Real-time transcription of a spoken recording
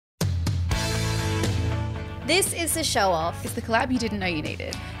This is The Show Off. It's the collab you didn't know you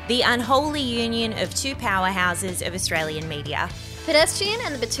needed. The unholy union of two powerhouses of Australian media. Pedestrian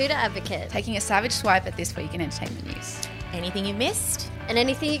and the Batuta Advocate. Taking a savage swipe at this week in entertainment news. Anything you missed? And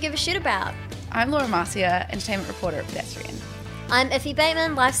anything you give a shit about. I'm Laura Marcia, entertainment reporter at Pedestrian. I'm Effie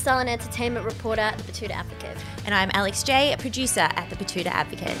Bateman, lifestyle and entertainment reporter at the Batuta Advocate. And I'm Alex J, a producer at the Batuta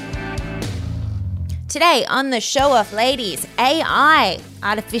Advocate. Today on The Show Off, ladies, AI,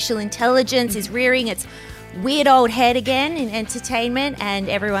 artificial intelligence, is rearing its weird old head again in entertainment, and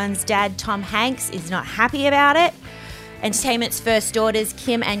everyone's dad, Tom Hanks, is not happy about it. Entertainment's first daughters,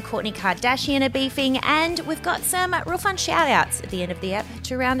 Kim and Kourtney Kardashian, are beefing, and we've got some real fun shout-outs at the end of the ep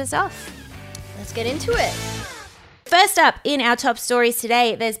to round us off. Let's get into it. First up in our top stories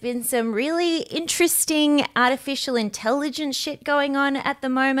today, there's been some really interesting artificial intelligence shit going on at the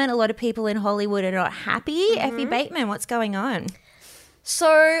moment. A lot of people in Hollywood are not happy. Effie Bateman, what's going on?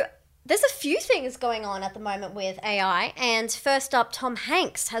 So there's a few things going on at the moment with AI, and first up, Tom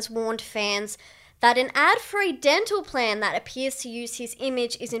Hanks has warned fans that an ad for a dental plan that appears to use his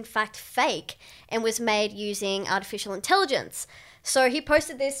image is in fact fake and was made using artificial intelligence. So he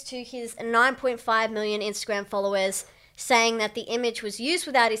posted this to his 9.5 million Instagram followers, saying that the image was used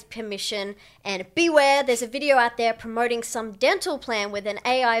without his permission, and beware, there's a video out there promoting some dental plan with an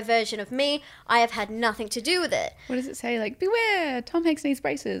AI version of me. I have had nothing to do with it. What does it say? Like, beware, Tom Hanks needs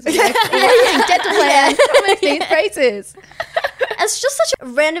braces. Like, dental plan, Tom Hanks needs braces. It's just such a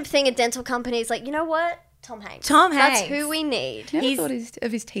random thing a dental company is like, you know what? Tom Hanks. That's who we need. Never thought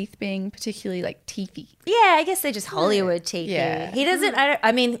of his teeth being particularly like teethy. Yeah, I guess they're just Hollywood teeth. Yeah. He doesn't,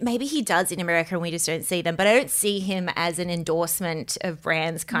 I mean, maybe he does in America and we just don't see them, but I don't see him as an endorsement of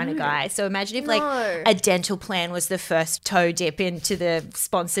brands kind of guy. So imagine if like a dental plan was the first toe dip into the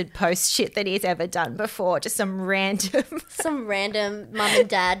sponsored post shit that he's ever done before. Just some random mum and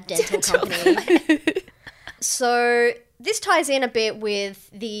dad dental company. So this ties in a bit with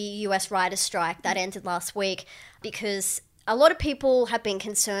the US writers' strike that ended last week, because a lot of people have been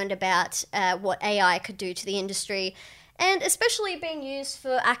concerned about what AI could do to the industry, and especially being used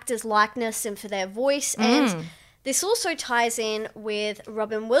for actors' likeness and for their voice. And this also ties in with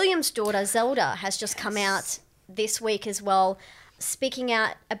Robin Williams' daughter, Zelda, has just come out this week as well, speaking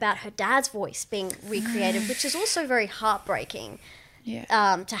out about her dad's voice being recreated, which is also very heartbreaking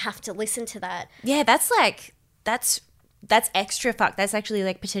to have to listen to that. Yeah, that's extra fucked. That's actually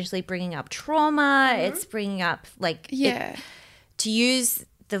like potentially bringing up trauma. It's bringing up like to use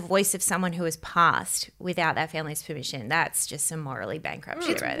the voice of someone who has passed without that family's permission. That's just some morally bankrupt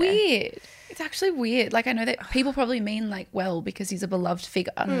shit right there. Weird. It's actually weird. Like, I know that people probably mean like well because he's a beloved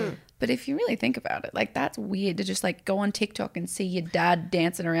figure. But if you really think about it, like, that's weird to just like go on TikTok and see your dad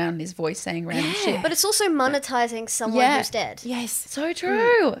dancing around in his voice saying random shit. But it's also monetizing someone who's dead. Yes. So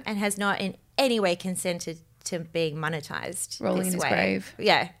true. And has not in any way consented to being monetized rolling in his grave.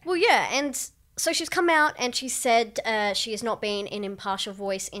 Yeah. Well, yeah, and so she's come out and she said she has not been an impartial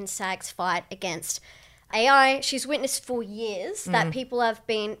voice in SAG's fight against AI. She's witnessed for years that people have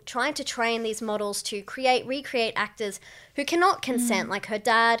been trying to train these models to recreate actors who cannot consent, like her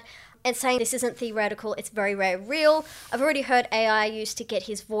dad, and saying this isn't theoretical, it's very, very real. I've already heard AI used to get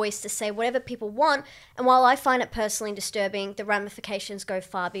his voice to say whatever people want, and while I find it personally disturbing, the ramifications go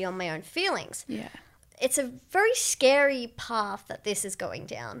far beyond my own feelings. Yeah. It's a very scary path that this is going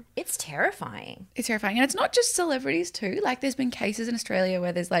down. It's terrifying. It's terrifying. And it's not just celebrities too. Like, there's been cases in Australia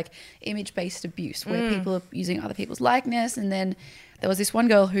where there's like image-based abuse where people are using other people's likeness. And then there was this one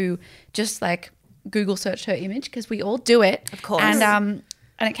girl who just like Google searched her image, because we all do it. Of course.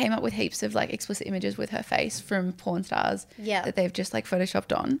 And it came up with heaps of like explicit images with her face from porn stars that they've just like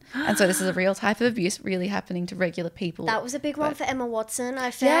photoshopped on. And so this is a real type of abuse really happening to regular people. That was a big one for Emma Watson,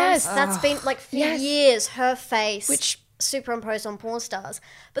 I found. Yes. That's been like for years, her face superimposed on porn stars.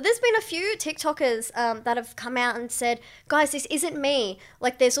 But there's been a few TikTokers that have come out and said, guys, this isn't me.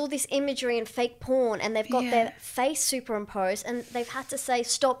 Like, there's all this imagery and fake porn, and they've got their face superimposed, and they've had to say,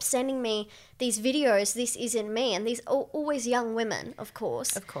 stop sending me these videos, this isn't me. And these are always young women, of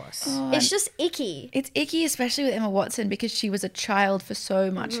course. Of course. It's just icky. It's icky, especially with Emma Watson, because she was a child for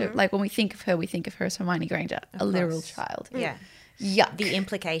so much. Like, when we think of her as Hermione Granger, a literal child. Yeah. Yuck. The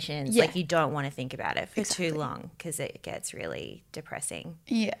implications, like, you don't want to think about it for too long because it gets really depressing.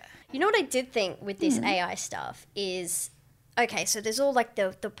 Yeah. You know what I did think with this AI stuff is, okay, so there's all like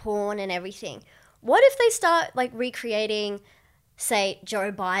the porn and everything. What if they start like recreating, say,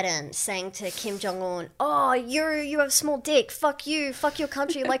 Joe Biden saying to Kim Jong-un, oh, you have a small dick, fuck you, fuck your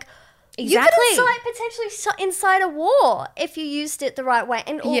country. Like, exactly. You could potentially incite a war if you used it the right way.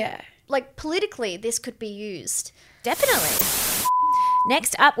 And like politically, this could be used. Definitely.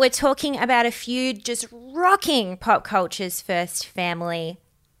 Next up, we're talking about a feud just rocking pop culture's first family,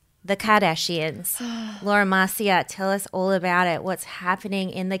 the Kardashians. Laura Marcia, tell us all about it. What's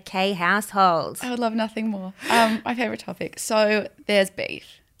happening in the K household? I would love nothing more. My favorite topic. So there's beef.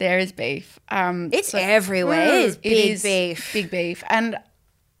 There is beef. It's everywhere. It is beef. Big beef. And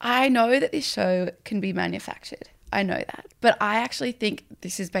I know that this show can be manufactured. I know that. But I actually think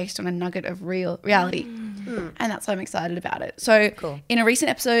this is based on a nugget of real reality. And that's why I'm excited about it. So in a recent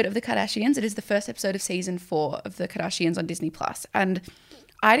episode of The Kardashians, it is the first episode of season 4 of The Kardashians on Disney+. And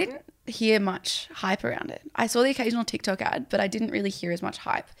I didn't hear much hype around it. I saw the occasional TikTok ad, but I didn't really hear as much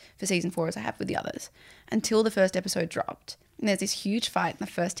hype for season 4 as I have with the others until the first episode dropped. And there's this huge fight in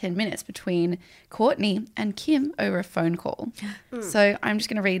the first 10 minutes between Kourtney and Kim over a phone call. So I'm just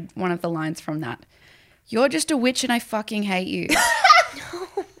going to read one of the lines from that. "You're just a witch and I fucking hate you."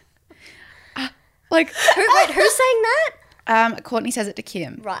 Who's saying that? Kourtney says it to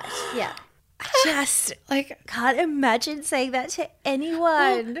Kim. Right, yeah. Just Like, can't imagine saying that to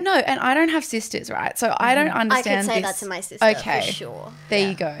anyone. no, and I don't have sisters, right? So I don't I understand could say this. that to my sister Okay. for sure. There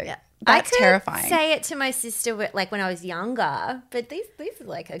you go. Yeah. That's I could terrifying. say it to my sister like when I was younger, but these are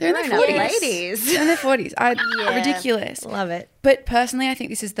like They're in their grown-up 40s. ladies. In their 40s. Ridiculous. Love it. But personally, I think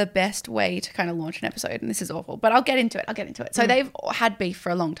this is the best way to kind of launch an episode, and this is awful. But I'll get into it. So they've had beef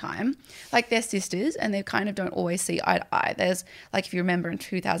for a long time. Like, they're sisters, and they kind of don't always see eye to eye. There's, like, if you remember in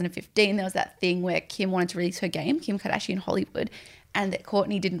 2015, there was that thing where Kim wanted to release her game, Kim Kardashian Hollywood, and that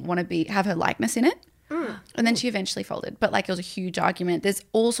Kourtney didn't want to have her likeness in it. And then she eventually folded. But, like, it was a huge argument. There's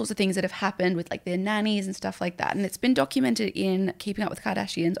all sorts of things that have happened with, like, their nannies and stuff like that. And it's been documented in Keeping Up with the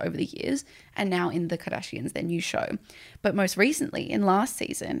Kardashians over the years and now in The Kardashians, their new show. But most recently, in last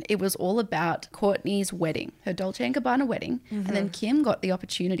season, it was all about Kourtney's wedding, her Dolce & Gabbana wedding. And then Kim got the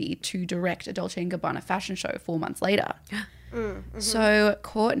opportunity to direct a Dolce & Gabbana fashion show 4 months later. So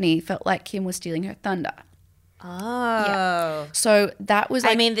Kourtney felt like Kim was stealing her thunder. Oh. Yeah. So that was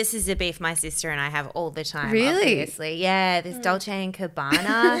like... I mean, this is a beef my sister and I have all the time. Really? Obviously. Yeah, this Dolce and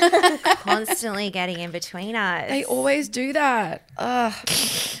Gabbana constantly getting in between us. They always do that. Ugh.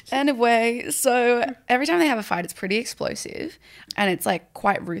 Anyway, so every time they have a fight, it's pretty explosive and it's like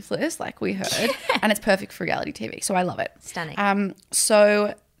quite ruthless, like we heard, and it's perfect for reality TV. So I love it. Stunning.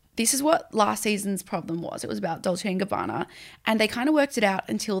 So this is what last season's problem was. It was about Dolce & Gabbana, and they kind of worked it out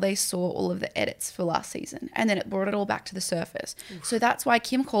until they saw all of the edits for last season, and then it brought it all back to the surface. So that's why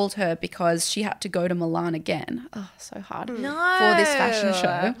Kim called her, because she had to go to Milan again. Oh, so hard. No. For this fashion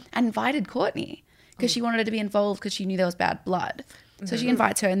show, and invited Kourtney because she wanted her to be involved because she knew there was bad blood. So she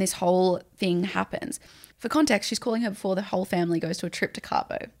invites her, and this whole thing happens. For context, she's calling her before the whole family goes to a trip to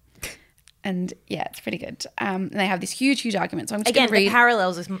Cabo. And yeah, it's pretty good. And they have this huge argument. So I'm just going to read. The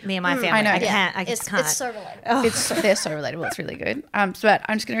parallels with me and my family. I know. I just can't. It's so relatable. They're so relatable. It's really good. But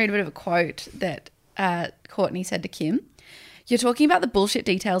I'm just going to read a bit of a quote that Kourtney said to Kim. "You're talking about the bullshit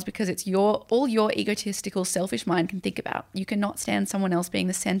details because it's all your egotistical, selfish mind can think about. You cannot stand someone else being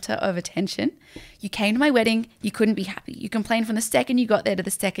the center of attention. You came to my wedding. You couldn't be happy. You complained from the second you got there to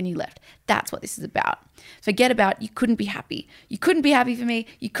the second you left. That's what this is about. Forget about you couldn't be happy. You couldn't be happy for me.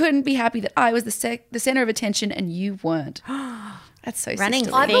 You couldn't be happy that I was the center of attention and you weren't." That's so Running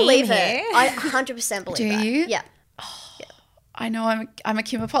sisterly. I believe Theme it. here. I 100% believe Do that. you? Yeah. I know I'm a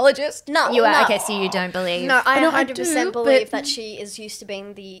Kim apologist. No, You are. no. Okay, so you don't believe. No, I No, I 100% do, believe but- that she is used to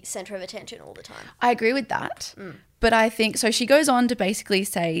being the center of attention all the time. I agree with that. But I think, so she goes on to basically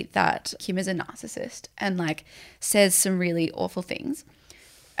say that Kim is a narcissist and like says some really awful things.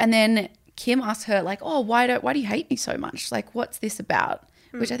 And then Kim asks her like, "Oh, why do you hate me so much? Like, what's this about?"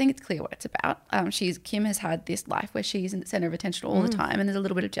 Which I think it's clear what it's about. Kim has had this life where she's in the center of attention all the time, and there's a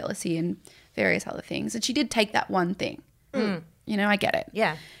little bit of jealousy and various other things. And she did take that one thing. You know, I get it.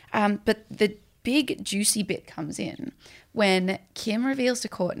 Yeah. But the big juicy bit comes in when Kim reveals to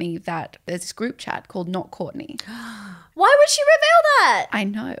Kourtney that there's this group chat called Not Kourtney. Why would she reveal that? I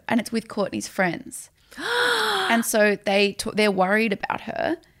know. And it's with Kourtney's friends. And so they're worried about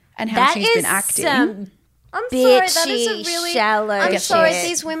her and how That she's is been acting. some I'm sorry, that is a bitchy, really shallow I'm shit. sorry,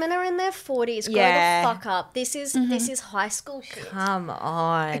 these women are in their 40s. Yeah. Grow the fuck up. This is high school shit. Come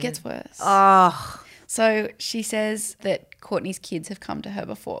on. It gets worse. Oh. So she says that Kourtney's kids have come to her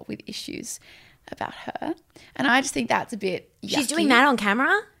before with issues about her. And I just think that's a bit yucky. She's doing that on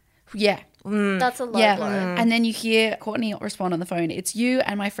camera? Yeah. That's a low Yeah. blow. And then you hear Kourtney respond on the phone, "It's you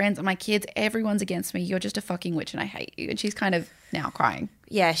and my friends and my kids. Everyone's against me. You're just a fucking witch and I hate you." And she's kind of now crying,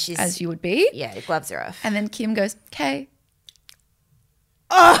 Yeah, she's. as you would be. Yeah, the gloves are off. And then Kim goes, "Okay."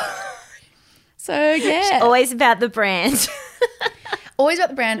 Oh. So, yeah. Always about the brand. always about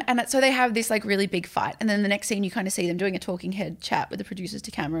the brand. And so they have this like really big fight. And then the next scene you kind of see them doing a talking head chat with the producers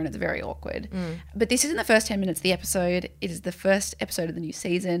to camera, and it's very awkward. But this isn't the first 10 minutes of the episode. It is the first episode of the new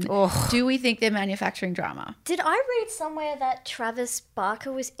season. Do we think they're manufacturing drama? Did I read somewhere that Travis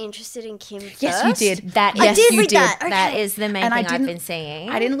Barker was interested in Kim first? Yes, you did. I did read that. Okay. That is the main And thing I've been seeing.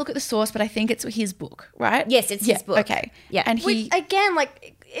 I didn't look at the source, but I think it's his book, right? Yes, it's his book. Okay. Yeah. And he... Again,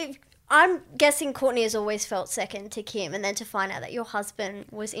 like... I'm guessing Kourtney has always felt second to Kim, and then to find out that your husband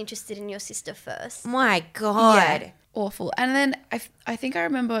was interested in your sister first. My God. Yeah, awful. And then I think I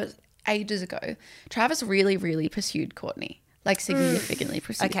remember ages ago, Travis really, really pursued Kourtney, like significantly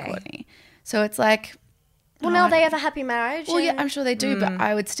pursued Kourtney. So it's like... Well, now they have a happy marriage. Well, yeah, I'm sure they do, but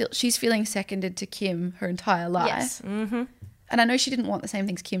I would still... She's feeling seconded to Kim her entire life. Yes. Mm-hmm. And I know she didn't want the same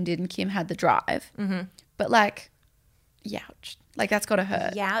things Kim did, and Kim had the drive. Mm-hmm. But like, youch. Like, that's got to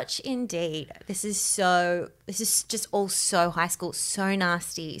hurt. Youch, indeed. This is just all so high school, so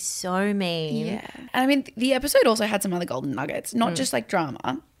nasty, so mean. Yeah. And I mean, the episode also had some other golden nuggets, not just like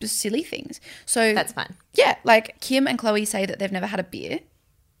drama, just silly things. So That's fun. Yeah. Like Kim and Chloe say that they've never had a beer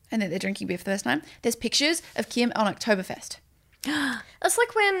and that they're drinking beer for the first time. There's pictures of Kim on Oktoberfest. That's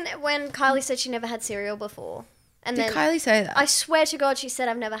like when Kylie said she never had cereal before. And Did then Kylie say that? I swear to God, she said,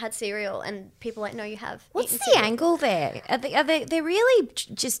 I've never had cereal. And people like, no, you have. What's eaten the cereal. angle there? They're really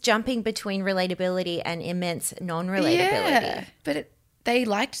just jumping between relatability and immense non-relatability. Yeah. But they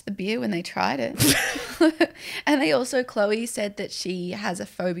liked the beer when they tried it. And they also, Chloe said that she has a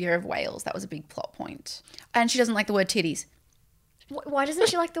phobia of whales. That was a big plot point. And she doesn't like the word titties. Why doesn't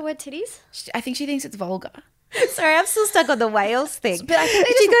she like the word titties? I think she thinks it's vulgar. Sorry, I'm still stuck on the whales thing. But I think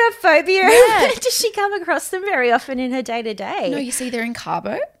they She's got a phobia. Yeah. Does she come across them very often in her day-to-day? No, you see they're in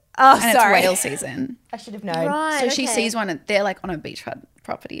Cabo. Oh, and sorry. it's whale season. I should have known. Right, So she okay. sees one, and they're like on a beachfront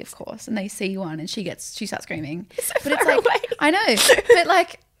property, of course, and they see one, and she starts screaming. So but it's far like, away. I know, but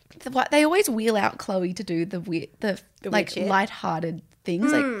like, they always wheel out Chloe to do the like shit. lighthearted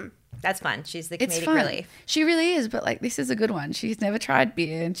things. Like, That's fun. She's the it's comedic fun. relief. She really is, but like, this is a good one. She's never tried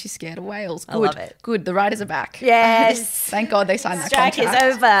beer, and she's scared of whales. Good, I love it. Good. The writers are back. Yes. Thank God they signed that Strike contract.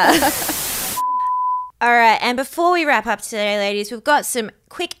 is over. All right, and before we wrap up today, ladies, we've got some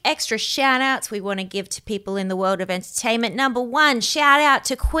quick extra shout-outs we want to give to people in the world of entertainment. Number one, shout out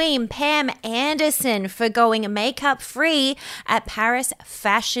to Queen Pam Anderson for going makeup-free at Paris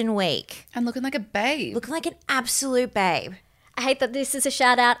Fashion Week. And looking like a babe. Looking like an absolute babe. I hate that this is a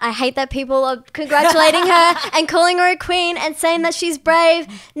shout out. I hate that people are congratulating her and calling her a queen and saying that she's brave.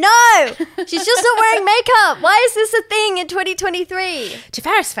 No, she's just not wearing makeup. Why is this a thing in 2023? To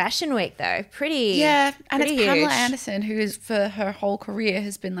Paris Fashion Week, though, pretty Yeah, and pretty it's Pamela huge. Anderson, who is for her whole career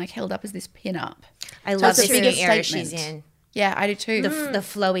has been like held up as this pin-up. I love it's this a new big era statement. she's in. Yeah, I do too. The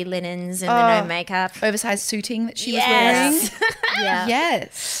flowy linens and the no makeup. Oversized suiting that she Yes. was wearing. Yeah.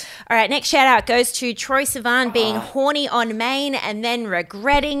 Yes. All right, next shout out goes to Troye Sivan being horny on main and then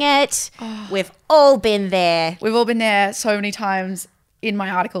regretting it. We've all been there. We've all been there so many times in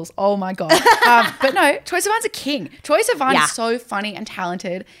my articles. Oh my God. But no, Troye Sivan's a king. Troye Sivan Yeah. is so funny and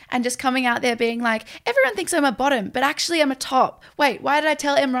talented, and just coming out there being like, everyone thinks I'm a bottom, but actually I'm a top. Wait, why did I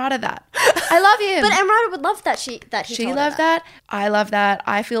tell Emrata that? I love him. But Emrata would love that he She told her loved that. I love that.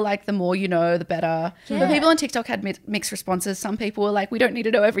 I feel like the more you know, the better. Yeah. But people on TikTok had mixed responses. Some people were like, we don't need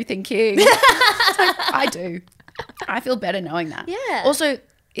to know everything, King. It's like, I do. I feel better knowing that. Yeah. Also,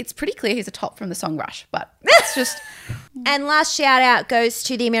 it's pretty clear he's a top from the song Rush, but it's just... And last shout out goes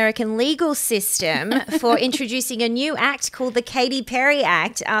to the American legal system for introducing a new act called the Katy Perry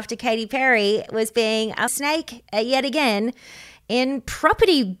Act after Katy Perry was being a snake yet again in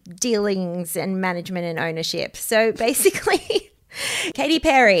property dealings and management and ownership. So basically, Katy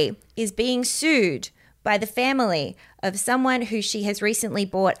Perry is being sued by the family of someone who she has recently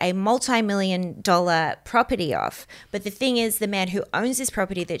bought a multi-million-dollar property off. But the thing is, the man who owns this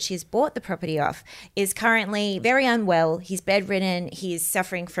property that she's bought the property off is currently very unwell. He's bedridden. He's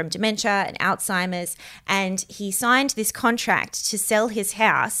suffering from dementia and Alzheimer's. And he signed this contract to sell his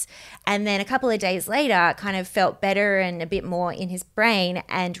house. And then a couple of days later, kind of felt better and a bit more in his brain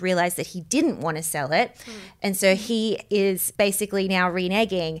and realized that he didn't want to sell it. And so he is basically now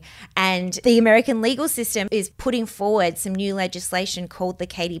reneging. And the American legal system is putting forward some new legislation called the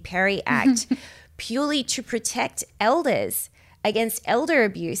Katy Perry Act purely to protect elders against elder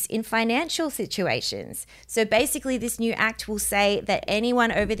abuse in financial situations. So basically this new act will say that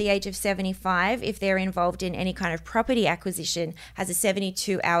anyone over the age of 75, if they're involved in any kind of property acquisition, has a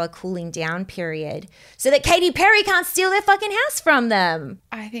 72-hour cooling down period so that Katy Perry can't steal their fucking house from them.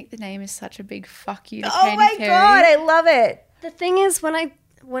 I think the name is such a big fuck you to Oh Katy my Perry. God, I love it. The thing is, when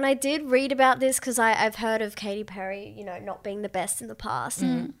when I did read about this, because I've heard of Katy Perry, you know, not being the best in the past,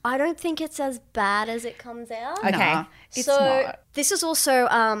 I don't think it's as bad as it comes out. Okay. Nah, it's So not. this is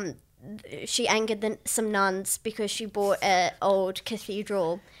also, she angered some nuns because she bought an old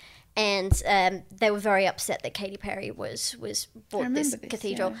cathedral, and they were very upset that Katy Perry was bought this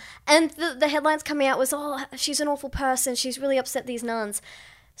cathedral. yeah. And the headlines coming out was, oh, she's an awful person. She's really upset these nuns.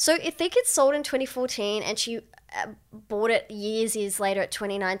 So if they get sold in 2014 and she bought it years later at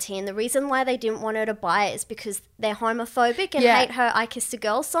 2019, the reason why they didn't want her to buy it is because they're homophobic and hate her "I Kissed a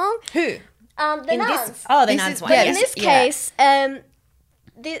Girl" song. Who? The nuns. The nuns one. But Yeah. in this case,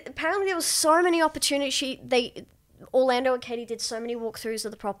 apparently there was so many opportunities. Orlando and Katy did so many walkthroughs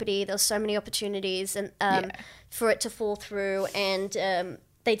of the property. There were so many opportunities and for it to fall through, and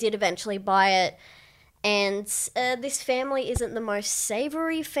they did eventually buy it. And this family isn't the most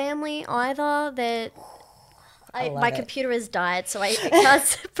savory family either. My computer has died, so I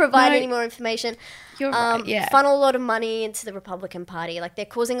can't provide any more information. You're right, yeah. Funnel a lot of money into the Republican Party. Like, they're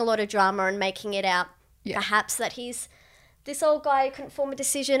causing a lot of drama and making it out perhaps that he's this old guy who couldn't form a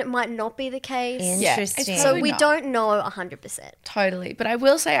decision. It might not be the case. Interesting. So we don't know 100%. Totally. But I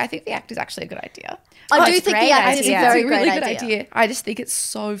will say, I think the act is actually a good idea. I do it's think great the act is a idea. very It's a really great good idea. idea. I just think it's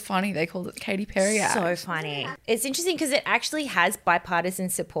so funny they called it the Katy Perry act. So funny. It's interesting because it actually has bipartisan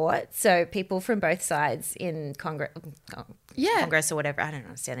support. So people from both sides in Congress or whatever, I don't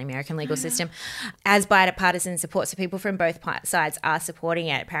understand the American legal system, as bipartisan support. So people from both sides are supporting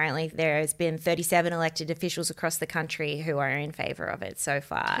it. Apparently there has been 37 elected officials across the country who are in favour of it so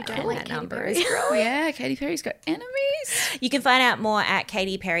far. And like that Katy number Perry. is growing. Yeah, Katy Perry's got enemies. You can find out more at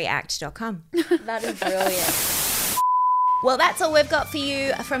katyperryact.com. That is brilliant. Well, that's all we've got for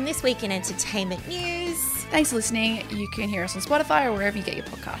you from this week in entertainment news. Thanks for listening. You can hear us on Spotify or wherever you get your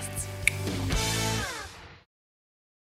podcasts.